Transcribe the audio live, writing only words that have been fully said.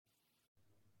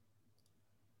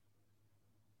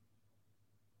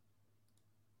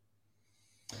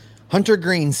Hunter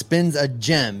Greene spins a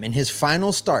gem in his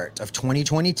final start of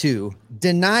 2022,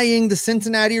 denying the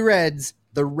Cincinnati Reds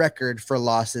the record for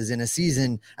losses in a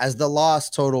season as the loss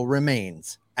total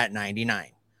remains at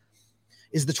 99.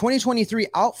 Is the 2023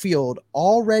 outfield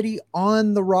already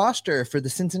on the roster for the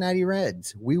Cincinnati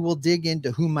Reds? We will dig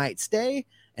into who might stay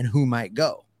and who might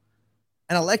go.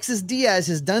 And Alexis Diaz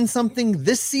has done something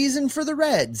this season for the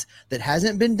Reds that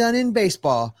hasn't been done in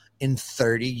baseball in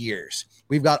 30 years.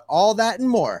 We've got all that and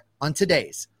more on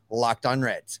today's Locked On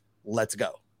Reds. Let's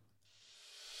go.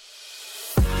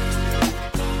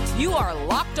 You are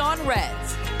Locked On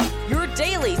Reds, your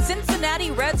daily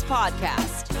Cincinnati Reds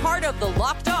podcast, part of the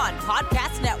Locked On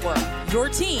Podcast Network, your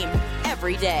team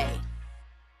every day.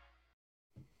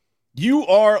 You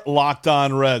are Locked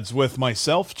On Reds with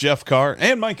myself, Jeff Carr,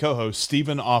 and my co-host,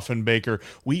 Stephen Offenbaker.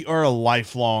 We are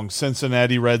lifelong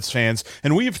Cincinnati Reds fans,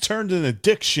 and we have turned an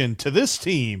addiction to this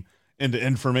team into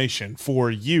information for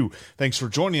you. Thanks for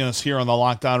joining us here on the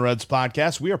Locked On Reds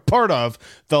podcast. We are part of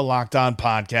the Locked On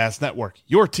Podcast Network,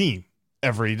 your team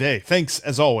every day. Thanks,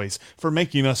 as always, for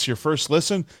making us your first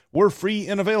listen. We're free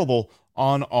and available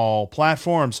on all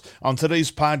platforms. On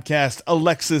today's podcast,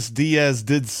 Alexis Diaz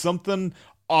did something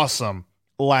awesome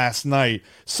last night,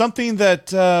 something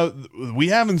that we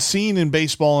haven't seen in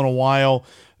baseball in a while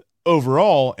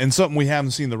overall, and something we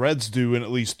haven't seen the Reds do in at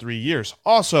least 3 years.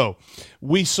 Also,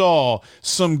 we saw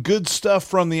some good stuff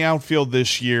from the outfield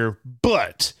this year,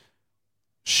 but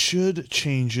should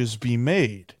changes be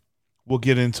made? We'll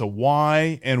get into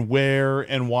why and where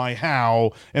and why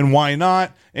how and why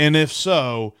not, and if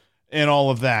so, and all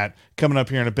of that coming up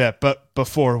here in a bit. But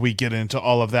before we get into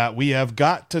all of that, we have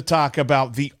got to talk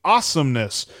about the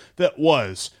awesomeness that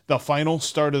was the final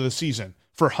start of the season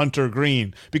for Hunter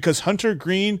Greene, because Hunter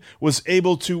Greene was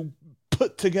able to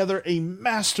put together a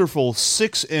masterful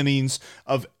 6 innings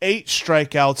of 8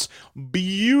 strikeouts,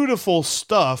 beautiful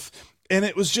stuff. And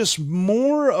it was just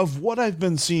more of what I've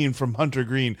been seeing from Hunter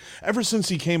Greene ever since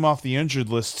he came off the injured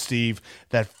list, Steve.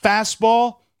 That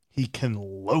fastball, he can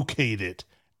locate it.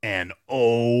 And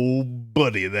oh,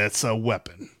 buddy, that's a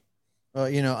weapon. Well,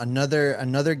 you know,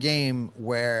 another game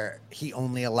where he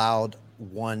only allowed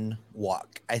 1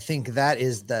 walk. I think that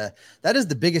is the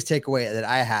biggest takeaway that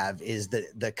I have, is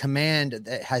the command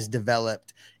that has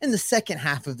developed in the second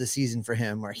half of the season for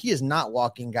him, where he is not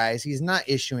walking guys, he's not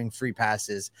issuing free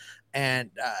passes,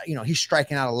 and he's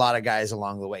striking out a lot of guys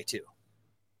along the way too.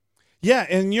 Yeah,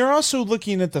 and you're also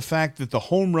looking at the fact that the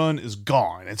home run is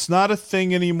gone. It's not a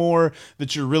thing anymore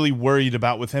that you're really worried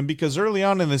about with him, because early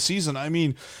on in the season, I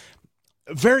mean,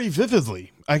 very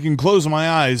vividly, I can close my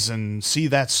eyes and see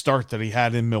that start that he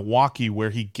had in Milwaukee,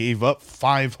 where he gave up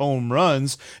 5 home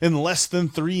runs in less than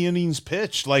 3 innings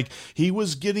pitched. Like, he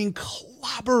was getting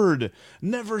clobbered.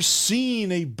 Never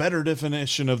seen a better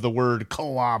definition of the word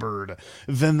clobbered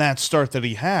than that start that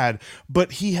he had.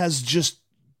 But he has just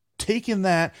taken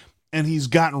that, and he's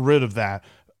gotten rid of that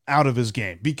out of his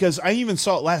game, because I even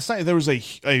saw it last night. There was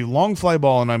a long fly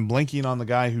ball, and I'm blanking on the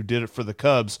guy who did it for the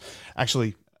Cubs.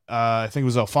 Actually, I think it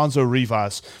was Alfonso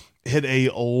Rivas, hit a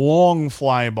long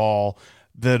fly ball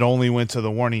that only went to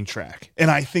the warning track. And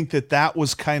I think that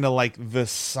was kind of like the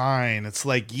sign. It's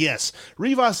like, yes,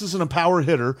 Rivas isn't a power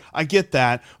hitter. I get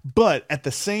that. But at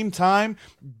the same time,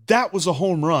 that was a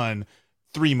home run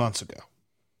 3 months ago.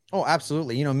 Oh,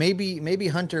 absolutely. You know, maybe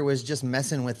Hunter was just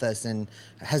messing with us and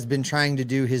has been trying to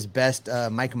do his best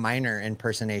Mike Minor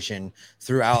impersonation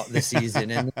throughout the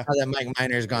season. And now that Mike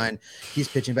Minor's gone, he's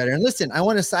pitching better. And listen, I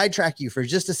want to sidetrack you for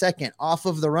just a second off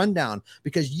of the rundown,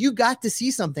 because you got to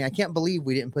see something. I can't believe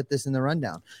we didn't put this in the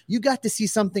rundown. You got to see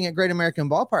something at Great American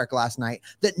Ballpark last night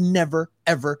that never,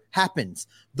 ever happens.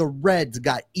 The Reds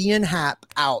got Ian Happ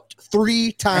out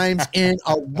 3 times in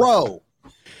a row.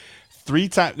 3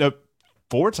 times. No.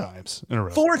 4 times in a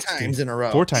row. 4 times in a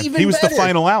row. 4 times. Even he was better. The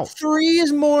final out. 4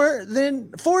 is more than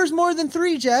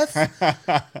 3, Jeff.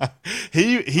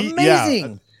 he Amazing.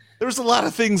 Yeah. There was a lot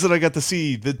of things that I got to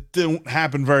see that don't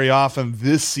happen very often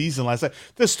this season. Last night,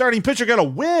 the starting pitcher got a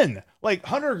win. Like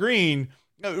Hunter Greene.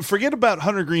 Forget about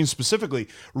Hunter Greene specifically.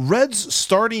 Reds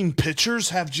starting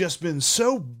pitchers have just been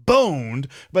so boned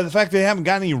by the fact they haven't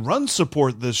got any run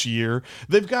support this year.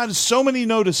 They've got so many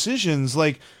no decisions.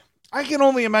 Like, I can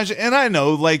only imagine, and I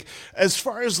know, like, as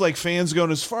far as like fans go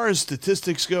and as far as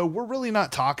statistics go, we're really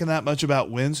not talking that much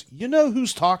about wins. You know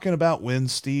who's talking about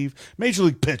wins, Steve? Major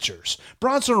league pitchers.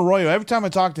 Bronson Arroyo, every time I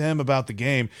talk to him about the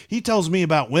game, he tells me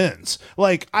about wins.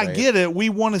 Like, I get it. We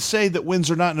want to say that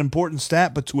wins are not an important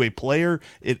stat, but to a player,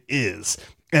 it is.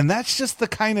 And that's just the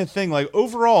kind of thing. Like,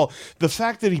 overall, the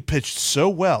fact that he pitched so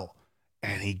well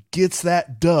and he gets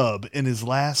that dub in his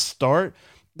last start,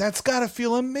 That's got to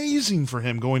feel amazing for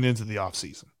him going into the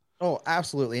offseason. Oh,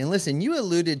 absolutely. And listen, you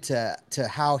alluded to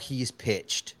how he's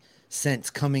pitched since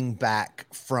coming back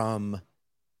from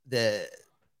the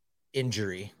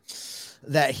injury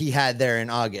that he had there in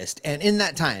August. And in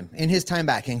that time, in his time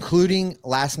back, including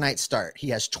last night's start, he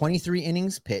has 23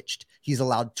 innings pitched. He's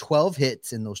allowed 12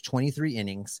 hits in those 23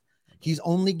 innings. He's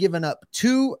only given up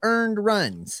 2 earned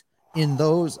runs in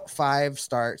those 5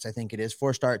 starts. I think it is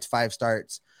 4 starts, 5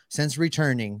 starts since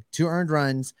returning. 2 earned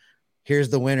runs. Here's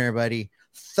the winner, buddy.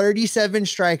 37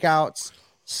 strikeouts,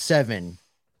 7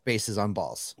 bases on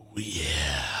balls.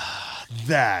 Yeah,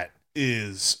 that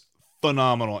is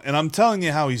phenomenal. And I'm telling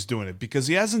you how he's doing it, because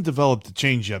he hasn't developed a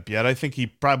changeup yet. I think he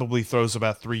probably throws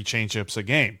about 3 changeups a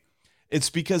game. It's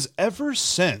because ever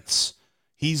since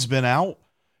he's been out,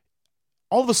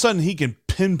 all of a sudden he can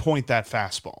pinpoint that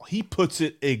fastball. He puts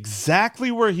it exactly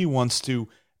where he wants to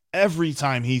every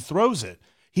time he throws it.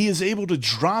 He is able to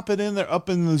drop it in there up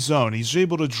in the zone. He's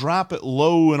able to drop it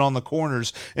low and on the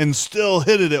corners and still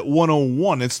hit it at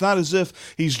 101. It's not as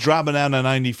if he's dropping down to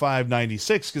 95,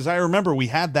 96, because I remember we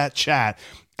had that chat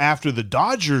after the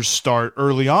Dodgers start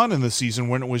early on in the season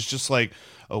when it was just like,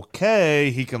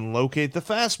 okay, he can locate the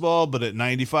fastball, but at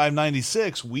 95,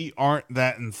 96, we aren't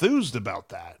that enthused about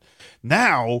that.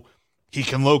 Now he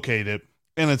can locate it,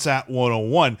 and it's at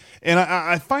 101. And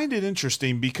I find it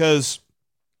interesting because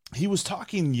he was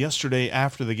talking yesterday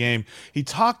after the game. He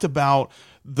talked about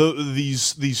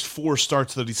these 4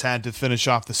 starts that he's had to finish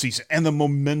off the season and the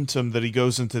momentum that he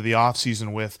goes into the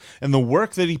offseason with and the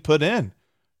work that he put in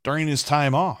during his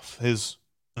time off, his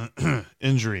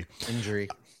injury.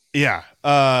 Yeah.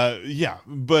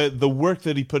 But the work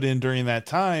that he put in during that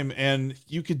time, and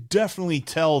you could definitely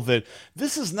tell that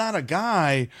this is not a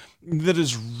guy that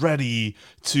is ready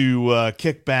to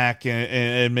kick back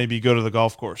and maybe go to the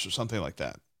golf course or something like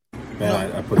that.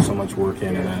 Man, I put so much work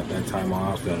in that time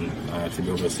off, and to be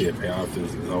able to see it pay off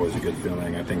is always a good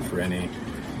feeling. I think for any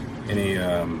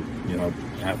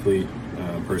athlete,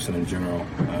 person in general,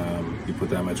 you put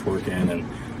that much work in, and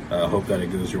hope that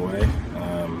it goes your way.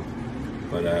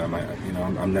 But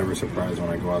I'm never surprised when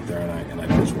I go out there and I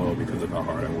pitch well because of how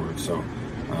hard I work. So,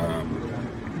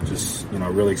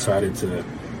 really excited to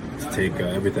take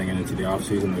everything into the off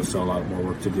season. There's still a lot more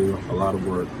work to do, a lot of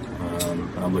work. And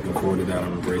I'm looking forward to that.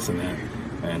 I'm embracing that,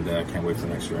 and can't wait for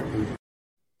next year.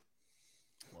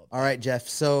 All right, Jeff.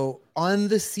 So on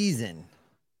the season,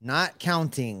 not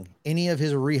counting any of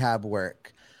his rehab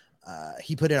work,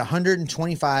 he put in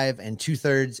 125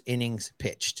 2/3 innings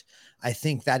pitched. I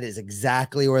think that is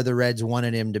exactly where the Reds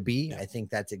wanted him to be. I think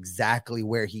that's exactly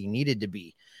where he needed to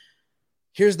be.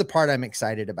 Here's the part I'm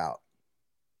excited about.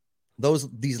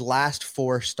 These last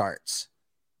 4 starts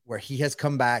where he has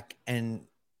come back and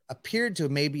appeared to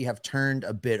maybe have turned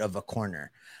a bit of a corner.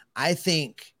 I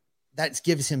think that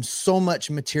gives him so much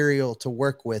material to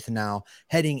work with now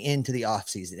heading into the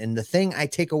offseason. And the thing I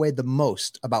take away the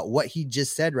most about what he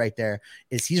just said right there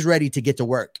is he's ready to get to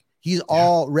work. He's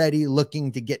already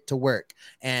looking to get to work.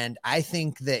 And I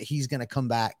think that he's going to come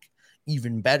back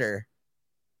even better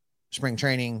spring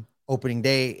training, opening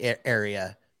day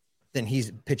area than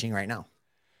he's pitching right now.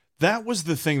 That was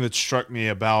the thing that struck me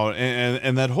about,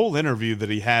 and that whole interview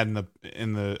that he had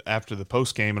in the after the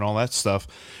post game and all that stuff,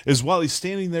 is while he's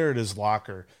standing there at his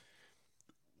locker,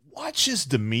 watch his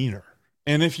demeanor.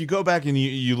 And if you go back and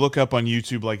you look up on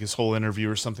YouTube, like his whole interview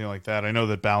or something like that, I know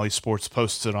that Bally Sports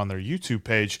posts it on their YouTube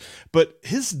page, but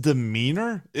his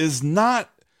demeanor is not,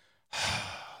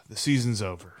 the season's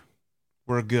over.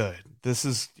 We're good. This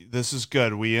is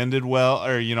good. We ended well,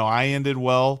 or, I ended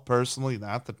well personally,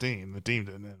 not the team. The team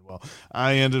didn't end well.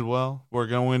 I ended well. We're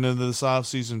going into this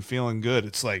offseason feeling good.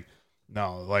 It's like,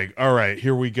 no, like, all right,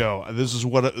 here we go. This is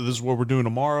what we're doing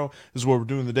tomorrow. This is what we're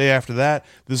doing the day after that.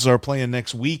 This is our plan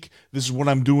next week. This is what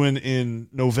I'm doing in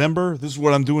November. This is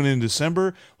what I'm doing in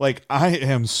December. Like, I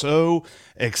am so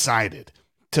excited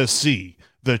to see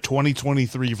the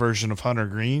 2023 version of Hunter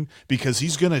Greene, because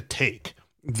he's going to take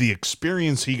the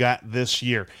experience he got this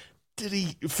year. Did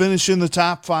he finish in the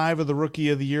top 5 of the Rookie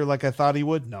of the Year like I thought he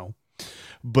would? No.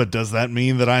 But does that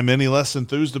mean that I'm any less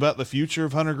enthused about the future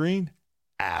of Hunter Greene?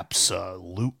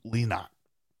 Absolutely not.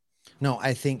 No,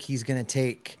 I think he's going to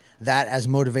take that as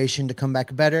motivation to come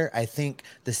back better. I think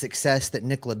the success that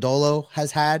Nick Lodolo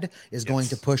has had is going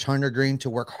to push Hunter Greene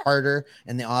to work harder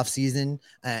in the offseason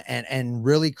and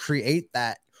really create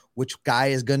that which guy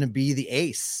is going to be the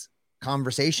ace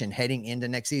conversation heading into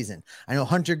next season. I know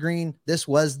Hunter Greene, this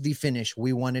was the finish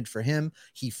we wanted for him.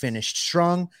 He finished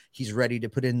strong. He's ready to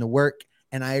put in the work.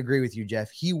 And I agree with you, Jeff.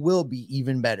 He will be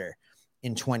even better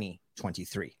in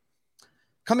 2023.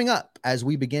 Coming up, as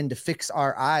we begin to fix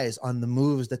our eyes on the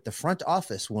moves that the front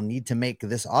office will need to make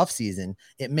this offseason,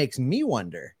 it makes me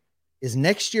wonder, is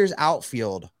next year's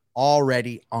outfield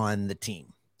already on the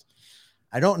team?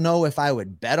 I don't know if I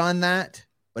would bet on that,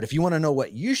 but if you want to know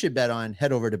what you should bet on,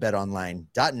 head over to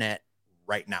betonline.net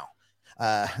right now.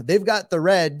 They've got the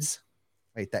Reds.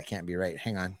 Wait, that can't be right.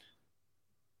 Hang on.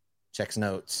 Checks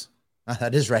notes.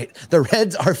 That is right. The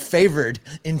Reds are favored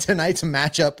in tonight's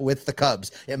matchup with the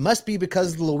Cubs. It must be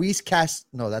because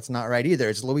no, that's not right either.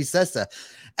 It's Luis Cessa.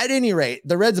 At any rate,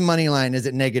 the Reds money line is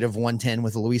at -110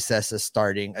 with Luis Cessa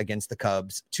starting against the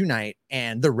Cubs tonight,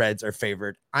 and the Reds are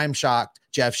favored. I'm shocked.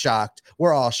 Jeff's shocked.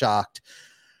 We're all shocked.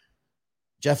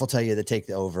 Jeff will tell you to take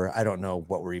the over. I don't know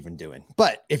what we're even doing.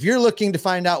 But if you're looking to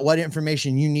find out what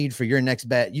information you need for your next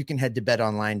bet, you can head to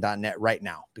betonline.net right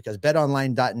now, because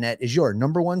betonline.net is your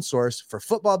number one source for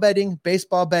football betting,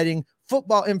 baseball betting,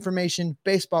 football information,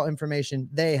 baseball information.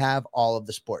 They have all of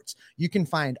the sports. You can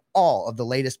find all of the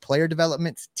latest player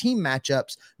developments, team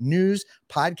matchups, news,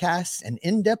 podcasts, and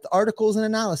in-depth articles and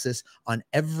analysis on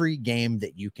every game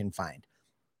that you can find.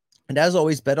 And as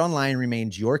always, BetOnline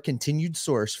remains your continued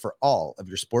source for all of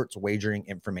your sports wagering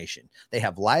information. They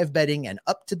have live betting and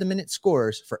up-to-the-minute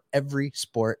scores for every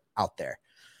sport out there.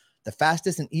 The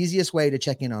fastest and easiest way to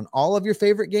check in on all of your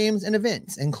favorite games and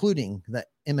events, including the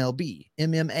MLB,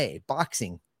 MMA,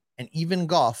 boxing, and even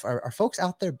golf. Are folks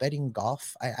out there betting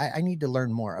golf? I need to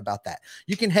learn more about that.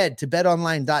 You can head to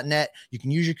betonline.net. You can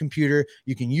use your computer.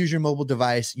 You can use your mobile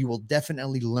device. You will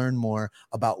definitely learn more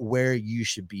about where you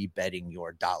should be betting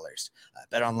your dollars.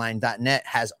 Betonline.net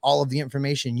has all of the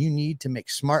information you need to make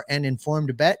smart and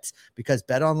informed bets, because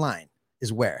BetOnline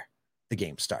is where the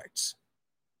game starts.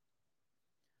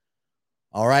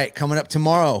 All right, coming up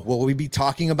tomorrow, will we be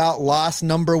talking about loss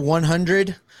number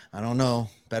 100? I don't know.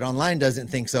 BetOnline doesn't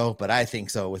think so, but I think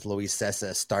so, with Luis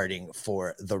Cessa starting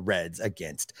for the Reds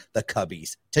against the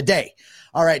Cubbies today.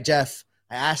 All right, Jeff,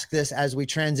 I asked this as we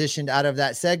transitioned out of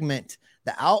that segment.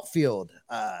 The outfield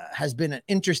has been an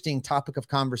interesting topic of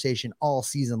conversation all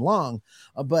season long,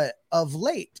 but of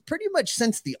late, pretty much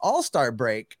since the All-Star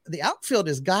break, the outfield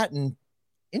has gotten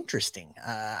interesting,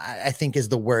 I think is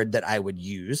the word that I would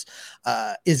use.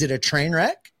 Is it a train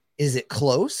wreck? Is it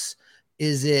close?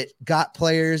 Is it got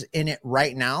players in it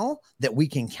right now that we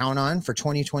can count on for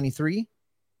 2023?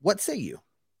 What say you?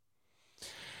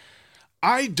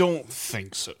 I don't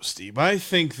think so, Steve. I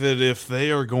think that if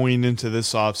they are going into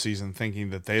this offseason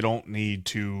thinking that they don't need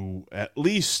to at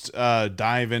least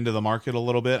dive into the market a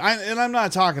little bit, and I'm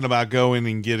not talking about going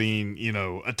and getting,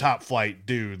 a top flight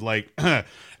dude like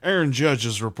Aaron Judge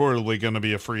is reportedly going to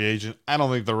be a free agent. I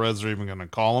don't think the Reds are even going to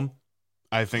call him.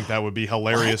 I think that would be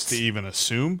hilarious to even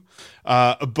assume.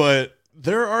 But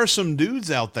there are some dudes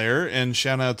out there, and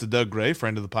shout out to Doug Gray,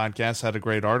 friend of the podcast, had a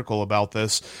great article about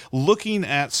this, looking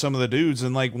at some of the dudes.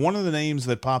 And like one of the names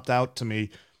that popped out to me,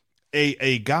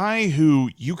 a guy who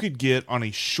you could get on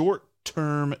a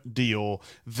short-term deal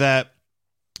that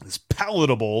is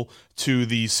palatable to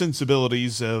the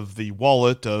sensibilities of the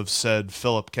wallet of said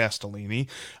Philip Castellini,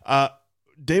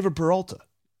 David Peralta.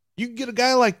 You can get a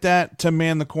guy like that to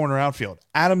man the corner outfield.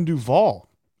 Adam Duvall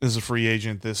is a free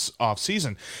agent this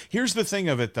offseason. Here's the thing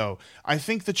of it, though. I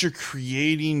think that you're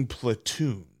creating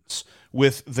platoons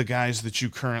with the guys that you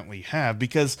currently have,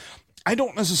 because I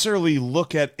don't necessarily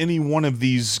look at any one of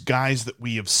these guys that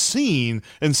we have seen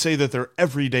and say that they're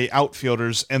everyday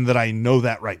outfielders and that I know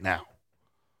that right now.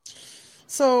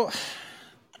 So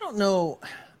I don't know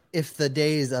if the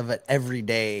days of an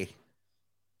everyday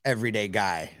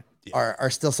guy are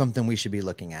still something we should be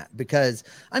looking at, because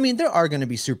there are going to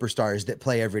be superstars that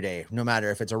play every day, no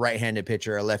matter if it's a right-handed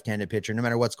pitcher or a left-handed pitcher, no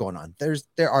matter what's going on.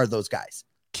 There are those guys.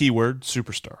 Keyword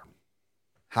superstar.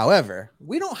 However,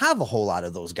 we don't have a whole lot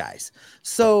of those guys.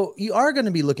 So you are going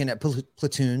to be looking at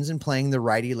platoons and playing the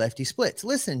righty-lefty splits.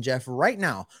 Listen, Jeff, right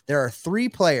now, there are 3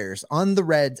 players on the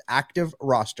Reds active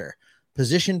roster,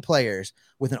 position players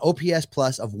with an OPS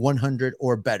plus of 100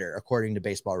 or better, according to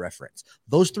Baseball Reference.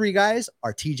 Those 3 guys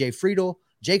are TJ Friedl,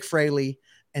 Jake Fraley,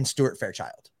 and Stuart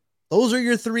Fairchild. Those are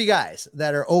your 3 guys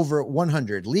that are over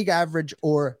 100, league average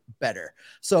or better.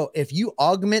 So if you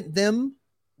augment them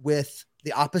with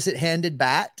the opposite-handed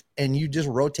bat and you just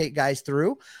rotate guys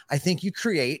through, I think you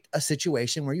create a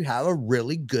situation where you have a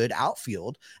really good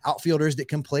outfielders that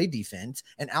can play defense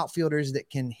and outfielders that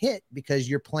can hit because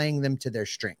you're playing them to their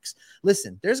strengths.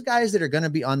 Listen, there's guys that are going to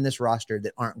be on this roster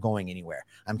that aren't going anywhere.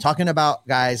 I'm talking about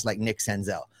guys like Nick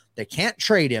Senzel. They can't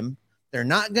trade him. They're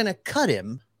not going to cut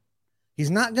him. He's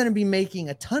not going to be making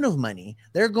a ton of money.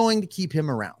 They're going to keep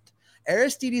him around.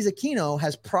 Aristides Aquino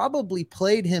has probably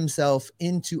played himself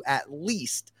into at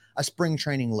least a spring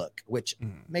training look, which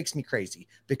makes me crazy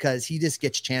because he just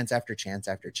gets chance after chance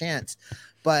after chance.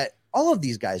 But all of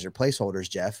these guys are placeholders,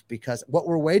 Jeff, because what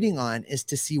we're waiting on is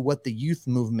to see what the youth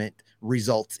movement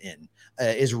results in.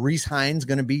 Is Reese Hines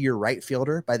going to be your right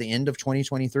fielder by the end of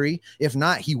 2023? If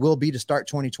not, he will be to start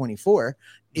 2024.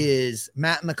 Is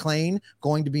Matt McLain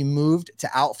going to be moved to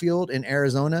outfield in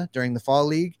Arizona during the fall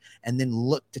league and then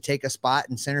look to take a spot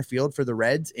in center field for the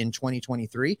Reds in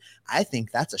 2023? I think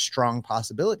that's a strong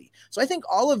possibility. So I think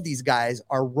all of these guys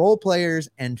are role players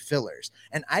and fillers.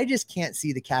 And I just can't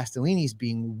see the Castellinis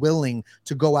being willing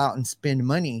to go out and spend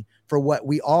money for what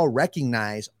we all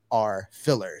recognize are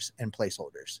fillers and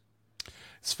placeholders.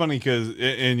 It's funny because,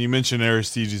 and you mentioned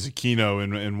Aristides Aquino,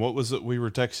 and what was it we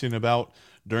were texting about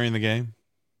during the game?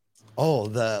 Oh,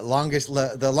 the longest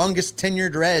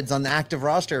tenured Reds on the active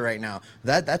roster right now.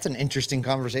 That's an interesting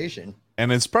conversation.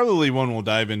 And it's probably one we'll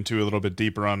dive into a little bit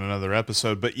deeper on another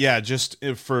episode. But yeah, just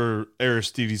for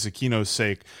Aristides Aquino's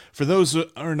sake, for those who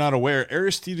are not aware,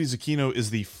 Aristides Aquino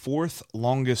is the 4th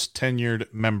longest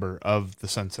tenured member of the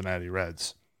Cincinnati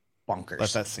Reds. Bonkers.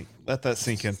 Let that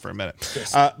sink in for a minute.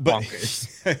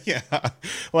 But yeah,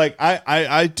 like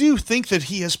I do think that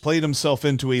he has played himself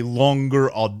into a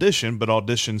longer audition, but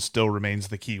audition still remains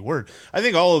the key word. I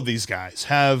think all of these guys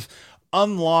have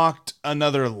unlocked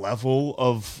another level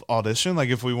of audition. Like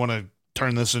if we want to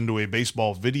turn this into a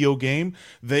baseball video game,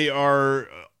 they are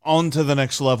on to the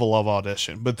next level of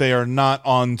audition, but they are not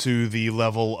on to the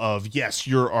level of, yes,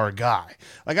 you're our guy.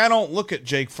 Like, I don't look at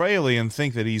Jake Fraley and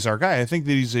think that he's our guy. I think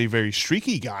that he's a very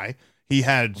streaky guy. He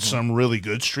had some really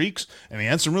good streaks, and he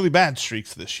had some really bad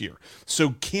streaks this year.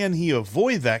 So can he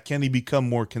avoid that? Can he become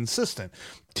more consistent?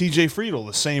 TJ Friedl,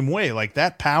 the same way. Like,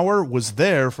 that power was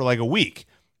there for like a week,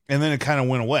 and then it kind of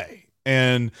went away.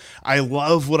 And I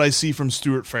love what I see from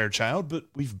Stuart Fairchild, but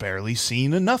we've barely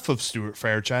seen enough of Stuart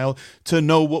Fairchild to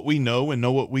know what we know and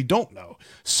know what we don't know.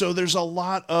 So there's a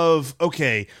lot of,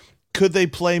 okay, could they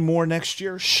play more next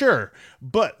year? Sure.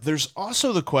 But there's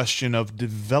also the question of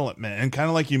development. And kind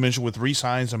of like you mentioned with Reese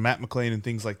Hines and Matt McLain and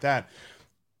things like that,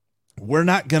 we're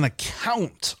not going to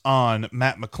count on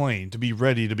Matt McLain to be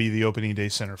ready to be the opening day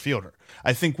center fielder.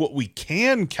 I think what we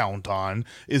can count on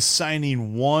is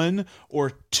signing 1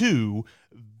 or 2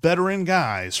 veteran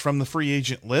guys from the free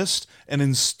agent list and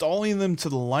installing them to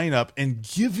the lineup and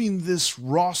giving this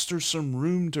roster some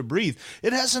room to breathe.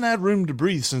 It hasn't had room to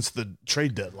breathe since the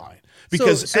trade deadline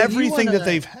because everything that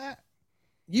they've had.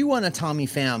 You want a Tommy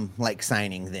Pham like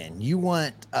signing then. You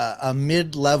want a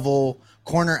mid-level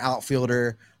corner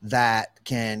outfielder that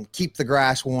can keep the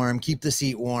grass warm, keep the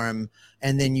seat warm,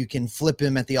 and then you can flip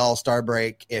him at the All-Star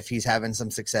break if he's having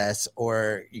some success,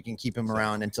 or you can keep him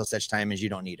around until such time as you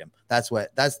don't need him. That's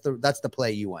the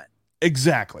play you want.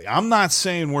 Exactly. I'm not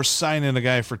saying we're signing a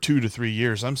guy for 2 to 3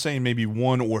 years. I'm saying maybe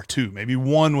 1 or 2, maybe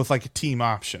 1 with like a team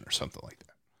option or something like that.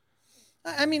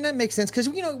 I mean, that makes sense because,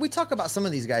 we talk about some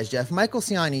of these guys, Jeff. Michael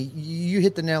Ciani, you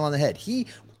hit the nail on the head.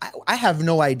 I have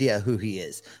no idea who he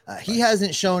is. He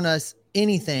hasn't shown us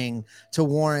anything to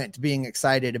warrant being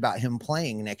excited about him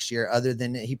playing next year other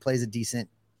than he plays a decent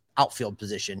outfield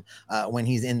position when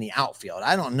he's in the outfield.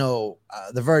 I don't know.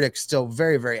 The verdict's still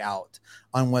very, very out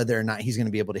on whether or not he's going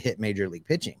to be able to hit major league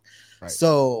pitching. Right.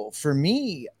 So for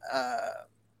me,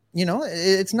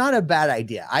 it's not a bad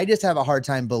idea. I just have a hard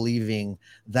time believing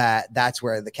that that's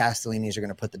where the Castellinis are going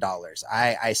to put the dollars.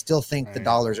 I still think the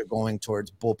dollars are going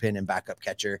towards bullpen and backup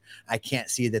catcher. I can't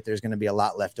see that there's going to be a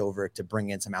lot left over to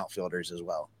bring in some outfielders as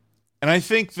well. And I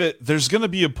think that there's going to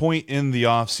be a point in the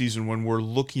offseason when we're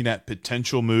looking at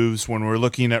potential moves, when we're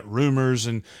looking at rumors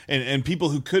and people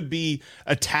who could be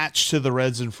attached to the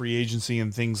Reds in free agency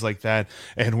and things like that.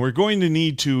 And we're going to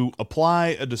need to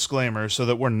apply a disclaimer so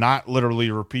that we're not literally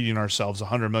repeating ourselves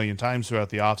 100 million times throughout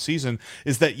the offseason,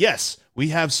 is that, yes, we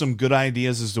have some good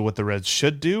ideas as to what the Reds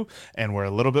should do, and we're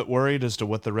a little bit worried as to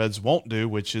what the Reds won't do,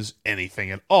 which is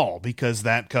anything at all, because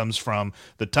that comes from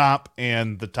the top,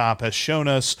 and the top has shown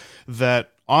us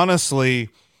that, honestly,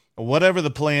 whatever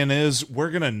the plan is,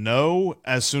 we're going to know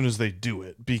as soon as they do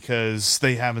it, because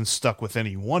they haven't stuck with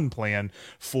any one plan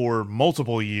for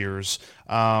multiple years,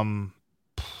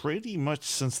 pretty much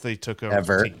since they took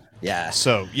over the team. Yeah.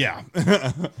 So yeah.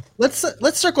 Let's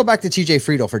circle back to TJ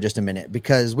Friedl for just a minute,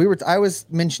 because I was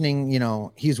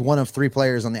mentioning, he's one of 3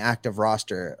 players on the active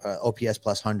roster, OPS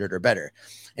plus 100 or better.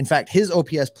 In fact, his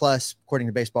OPS plus, according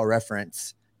to Baseball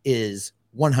Reference, is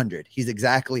 100. He's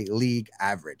exactly league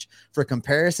average. For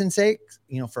comparison's sake,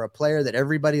 for a player that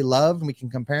everybody loved and we can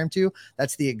compare him to,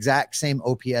 that's the exact same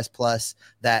OPS plus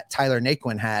that Tyler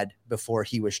Naquin had before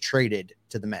he was traded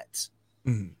to the Mets.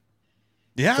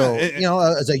 Yeah. So,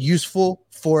 as a useful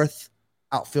 4th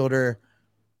outfielder,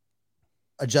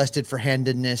 adjusted for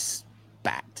handedness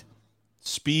bat.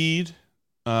 Speed.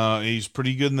 He's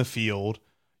pretty good in the field.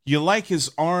 You like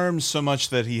his arms so much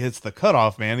that he hits the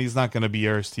cutoff man. He's not going to be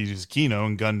Aristides Aquino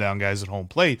and gun down guys at home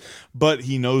plate, but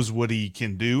he knows what he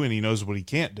can do and he knows what he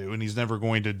can't do. And he's never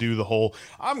going to do the whole,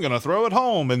 I'm going to throw it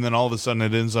home. And then all of a sudden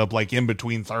it ends up like in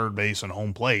between third base and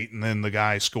home plate. And then the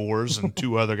guy scores and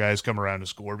two other guys come around to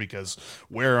score because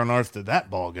where on earth did that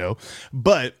ball go?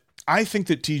 But I think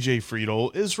that TJ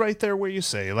Friedl is right there where you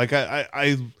say, like,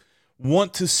 I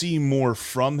want to see more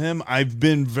from him. I've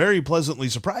been very pleasantly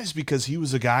surprised because he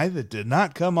was a guy that did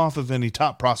not come off of any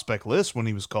top prospect list when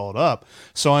he was called up.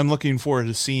 So I'm looking forward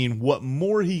to seeing what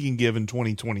more he can give in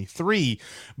 2023.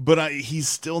 But he's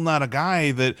still not a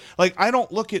guy that, like, I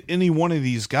don't look at any one of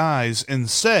these guys and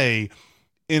say,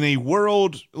 in a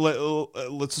world,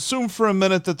 let's assume for a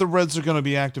minute that the Reds are going to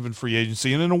be active in free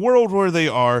agency, and in a world where they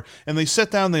are, and they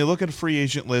sit down, they look at a free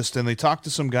agent list, and they talk to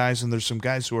some guys, and there's some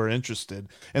guys who are interested,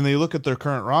 and they look at their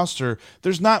current roster,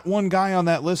 there's not one guy on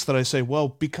that list that I say, well,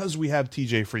 because we have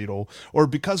TJ Friedl, or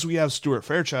because we have Stuart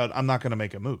Fairchild, I'm not going to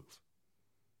make a move.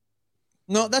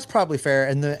 No, that's probably fair,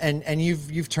 and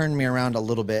you've turned me around a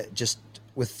little bit just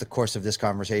with the course of this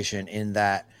conversation in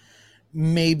that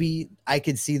maybe I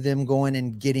could see them going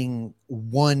and getting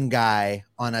one guy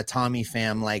on a Tommy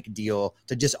Pham like deal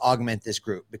to just augment this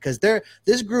group, because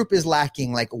this group is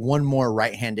lacking like one more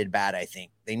right-handed bat. I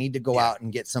think they need to go out and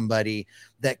get somebody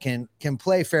that can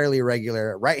play fairly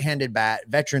regular right-handed bat,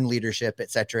 veteran leadership,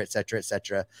 et cetera, et cetera, et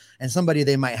cetera. And somebody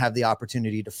they might have the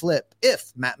opportunity to flip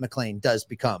if Matt McLain does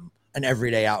become an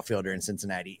everyday outfielder in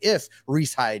Cincinnati. If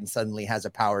Reese Hyde suddenly has a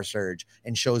power surge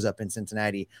and shows up in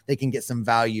Cincinnati, they can get some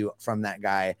value from that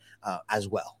guy as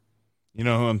well. You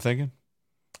know who I'm thinking?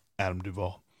 Adam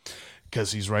Duvall.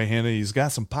 Because he's right-handed. He's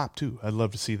got some pop too. I'd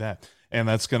love to see that. And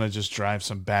that's going to just drive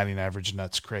some batting average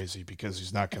nuts crazy because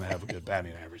he's not going to have a good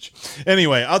batting average.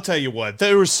 Anyway, I'll tell you what.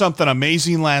 There was something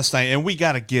amazing last night, and we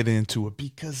got to get into it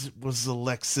because it was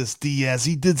Alexis Diaz.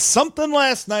 He did something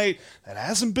last night that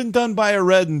hasn't been done by a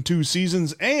Red in 2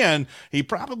 seasons, and he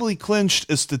probably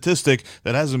clinched a statistic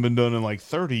that hasn't been done in like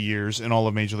 30 years in all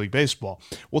of Major League Baseball.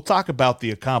 We'll talk about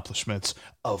the accomplishments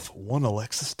of one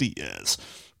Alexis Diaz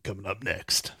coming up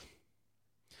next.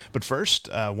 But first,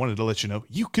 I wanted to let you know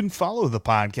you can follow the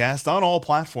podcast on all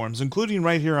platforms, including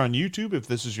right here on YouTube. If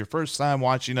this is your first time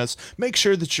watching us, make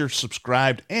sure that you're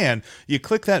subscribed and you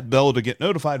click that bell to get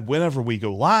notified whenever we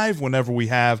go live, whenever we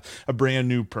have a brand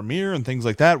new premiere and things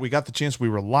like that. We got the chance. We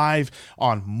were live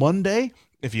on Monday.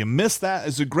 If you missed that,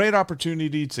 it's a great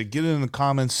opportunity to get in the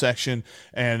comments section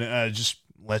and just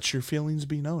let your feelings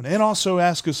be known, and also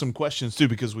ask us some questions too,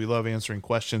 because we love answering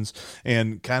questions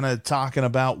and kind of talking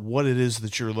about what it is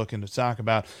that you're looking to talk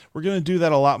about. We're going to do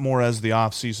that a lot more as the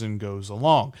off season goes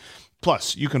along.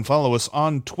 Plus, you can follow us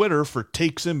on Twitter for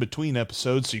takes in between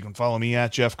episodes. So you can follow me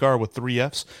at Jeff Carr with 3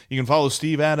 Fs. You can follow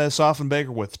Steve at S. Offenbaker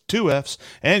with 2 Fs.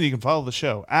 And you can follow the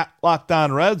show at Locked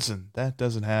On Reds, and that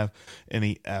doesn't have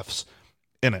any Fs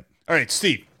in it. All right,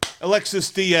 Steve. Alexis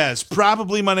Diaz,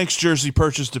 probably my next jersey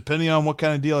purchase, depending on what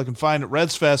kind of deal I can find at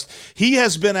Reds Fest. He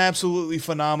has been absolutely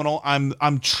phenomenal.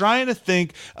 I'm trying to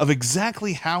think of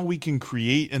exactly how we can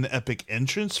create an epic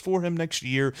entrance for him next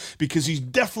year, because he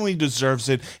definitely deserves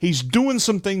it. He's doing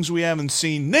some things we haven't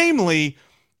seen, namely,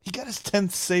 he got his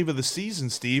 10th save of the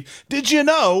season, Steve. Did you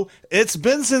know it's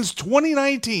been since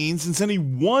 2019 since any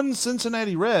one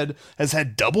Cincinnati Red has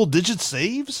had double-digit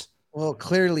saves? Well,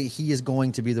 clearly he is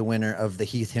going to be the winner of the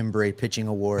Heath Hembree Pitching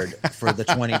Award for the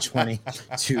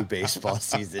 2022 baseball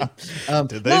season.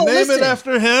 Did they name it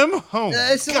after him? Oh,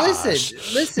 gosh.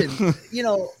 Listen, you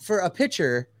know, for a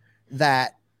pitcher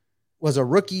that was a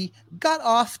rookie, got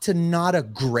off to not a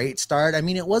great start. I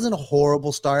mean, it wasn't a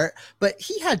horrible start, but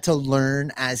he had to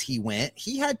learn as he went.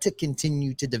 He had to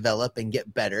continue to develop and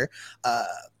get better.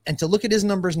 And to look at his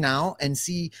numbers now and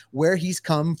see where he's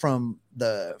come from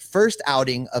the first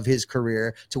outing of his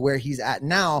career to where he's at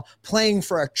now, playing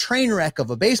for a train wreck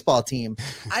of a baseball team,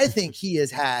 I think he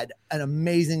has had an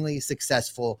amazingly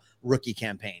successful rookie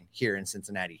campaign here in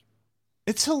Cincinnati.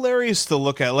 It's hilarious to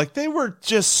look at. Like, they were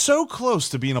just so close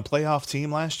to being a playoff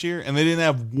team last year, and they didn't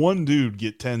have one dude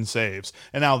get 10 saves.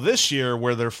 And now this year,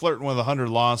 where they're flirting with 100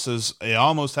 losses, they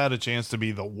almost had a chance to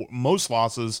be the most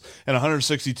losses in a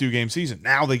 162-game season.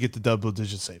 Now they get the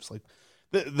double-digit saves. Like,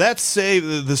 that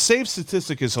save, the save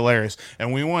statistic is hilarious.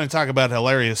 And we want to talk about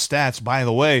hilarious stats. By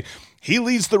the way, he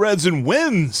leads the Reds in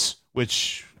wins,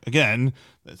 which, again,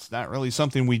 that's not really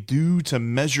something we do to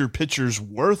measure pitchers'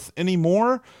 worth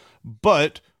anymore.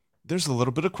 But there's a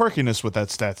little bit of quirkiness with that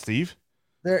stat, Steve.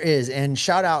 There is. And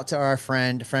shout out to our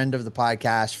friend of the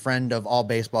podcast, friend of all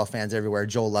baseball fans everywhere,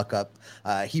 Joel Luckup.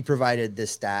 He provided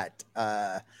this stat.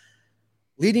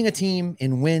 Leading a team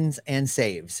in wins and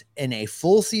saves in a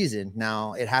full season.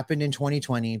 Now, it happened in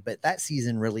 2020, but that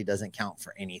season really doesn't count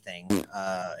for anything.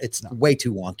 It's way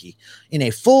too wonky. In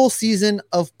a full season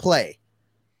of play,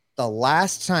 the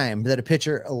last time that a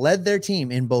pitcher led their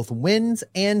team in both wins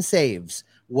and saves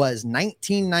was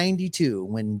 1992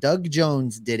 when Doug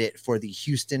Jones did it for the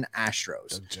Houston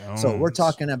Astros. So we're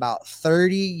talking about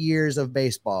 30 years of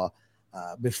baseball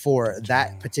before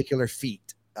that particular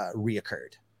feat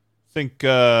reoccurred. Think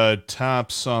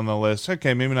tops on the list.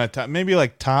 Okay, maybe not top, maybe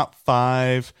like top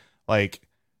 5. Like,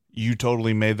 you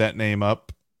totally made that name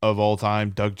up of all time,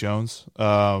 Doug Jones.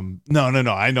 No.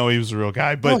 I know he was a real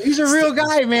guy, but he's a real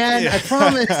guy, man. Yeah. I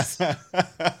promise.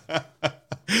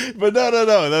 But no.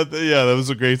 That was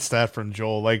a great stat from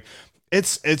Joel. Like,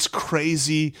 it's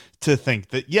crazy to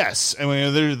think that, yes, I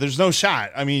mean, there's no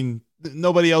shot. I mean,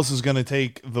 nobody else is going to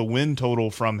take the win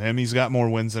total from him. He's got more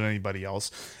wins than anybody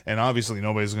else. And obviously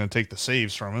nobody's going to take the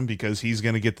saves from him because he's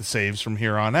going to get the saves from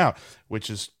here on out, which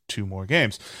is 2 more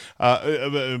games.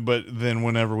 But then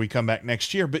whenever we come back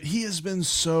next year, but he has been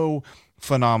so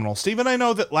phenomenal. Steven, I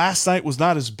know that last night was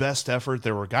not his best effort.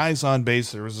 There were guys on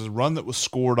base. There was a run that was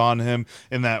scored on him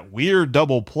in that weird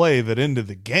double play that ended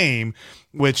the game,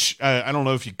 which I don't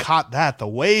know if you caught that. The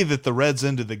way that the Reds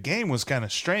ended the game was kind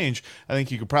of strange. I think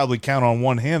you could probably count on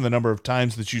one hand the number of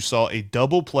times that you saw a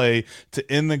double play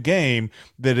to end the game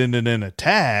that ended in a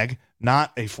tag,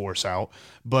 not a force out.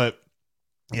 But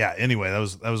yeah, anyway,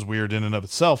 that was weird in and of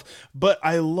itself. But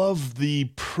I love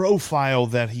the profile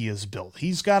that he has built.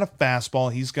 He's got a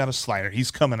fastball. He's got a slider.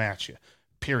 He's coming at you,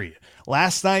 period.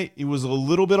 Last night, he was a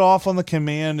little bit off on the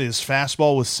command. His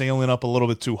fastball was sailing up a little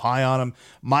bit too high on him.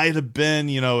 Might have been,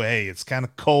 hey, it's kind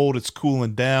of cold. It's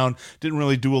cooling down. Didn't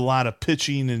really do a lot of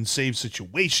pitching in save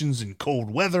situations in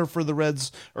cold weather for the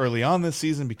Reds early on this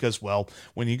season because, well,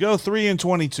 when you go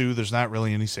 3-22, there's not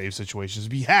really any save situations to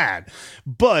be had.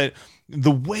 But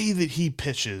the way that he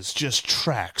pitches just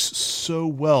tracks so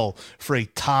well for a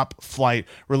top flight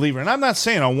reliever. And I'm not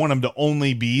saying I want him to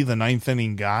only be the 9th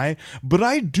inning guy, but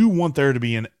I do want there to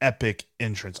be an epic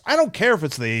entrance. I don't care if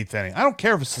it's the 8th inning. I don't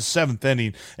care if it's the 7th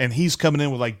inning and he's coming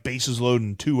in with like bases loaded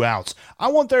and 2 outs. I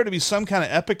want there to be some kind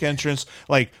of epic entrance,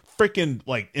 like freaking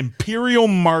like Imperial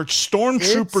March,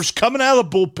 stormtroopers coming out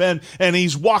of the bullpen, and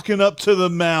he's walking up to the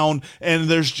mound, and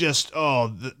there's just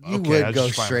you would go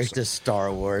straight to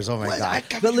Star Wars. Oh my god!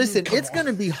 But listen, it's going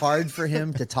to be hard for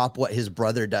him to top what his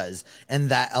brother does, and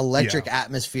that electric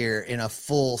atmosphere in a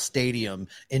full stadium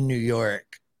in New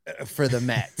York for the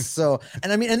Mets. So,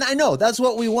 and I know that's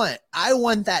what we want. I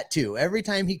want that too. Every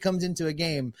time he comes into a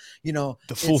game, the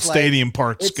full stadium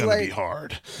part's going to be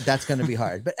hard. That's going to be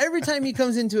hard. But every time he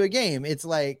comes into a game, it's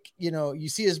like, you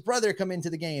see his brother come into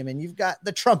the game and you've got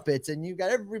the trumpets and you've got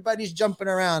everybody's jumping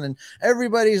around and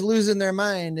everybody's losing their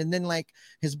mind. And then like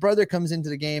his brother comes into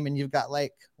the game and you've got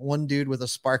like one dude with a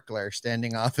sparkler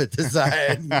standing off at the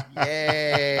side.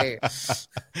 Yay.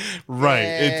 Right.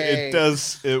 Yay. It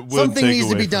does. It will. Something needs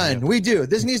to be done. We do.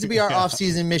 This needs to be our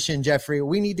off-season mission, Jeffrey.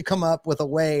 We need to come up with a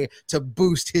way to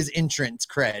boost his entrance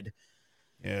cred.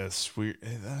 Yes, we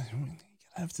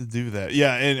have to do that.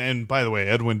 Yeah, and by the way,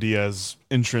 Edwin Diaz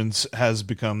entrance has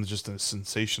become just a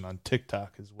sensation on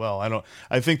TikTok as well.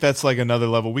 I think that's like another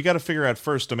level. We got to figure out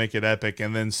first to make it epic,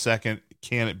 and then second,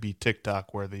 can it be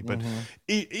TikTok worthy? But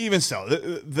even so,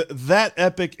 that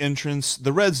epic entrance,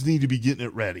 the Reds need to be getting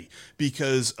it ready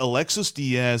because Alexis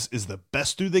Diaz is the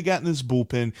best dude they got in this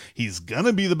bullpen. He's going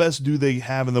to be the best dude they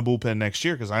have in the bullpen next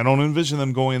year because I don't envision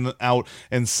them going out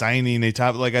and signing a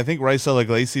top. Like, I think Raisel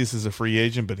Iglesias is a free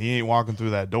agent, but he ain't walking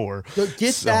through that door.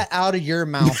 Get that out of your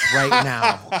mouth right now.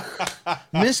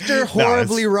 Mr.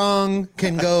 Horribly Wrong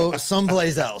can go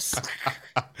someplace else.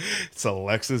 It's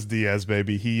Alexis Diaz,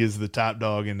 baby. He is the top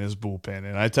dog in this bullpen.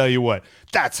 And I tell you what,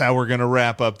 that's how we're going to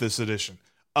wrap up this edition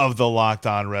of the Locked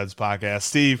On Reds podcast.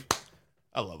 Steve,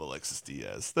 I love Alexis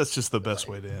Diaz. That's just the best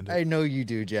way to end it. I know you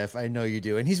do, Jeff. I know you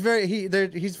do. And he's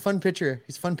a fun pitcher.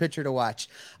 He's a fun pitcher to watch.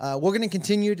 We're going to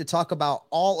continue to talk about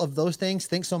all of those things.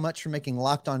 Thanks so much for making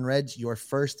Locked On Reds your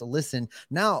first listen.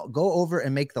 Now go over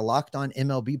and make the Locked On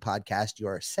MLB podcast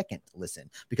your second listen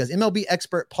because MLB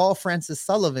expert Paul Francis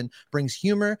Sullivan brings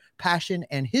humor, passion,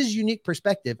 and his unique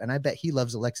perspective. And I bet he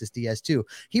loves Alexis Diaz too.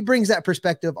 He brings that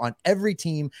perspective on every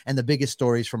team and the biggest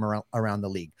stories from around the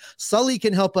league. Sully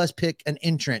can help us pick an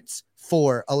entrance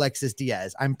for Alexis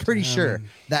Diaz. I'm pretty sure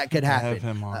that could happen. Have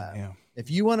him on,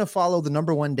 If you want to follow the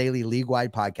 #1 daily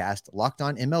league-wide podcast, Locked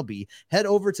On MLB, head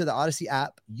over to the Odyssey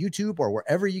app, YouTube, or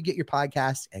wherever you get your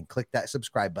podcasts and click that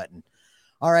subscribe button.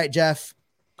 All right, Jeff,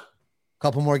 a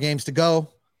couple more games to go.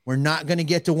 We're not going to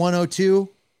get to 102.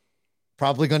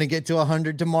 Probably going to get to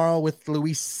 100 tomorrow with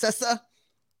Luis Cessa.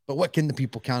 But what can the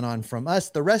people count on from us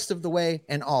the rest of the way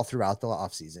and all throughout the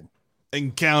offseason?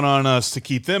 And count on us to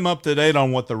keep them up to date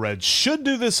on what the Reds should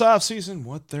do this offseason,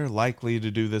 what they're likely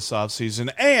to do this offseason,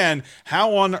 and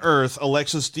how on earth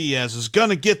Alexis Diaz is going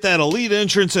to get that elite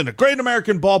entrance in a Great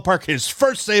American Ballpark, his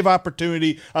first save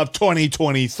opportunity of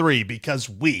 2023, because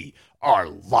we are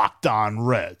Locked On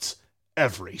Reds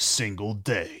every single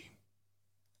day.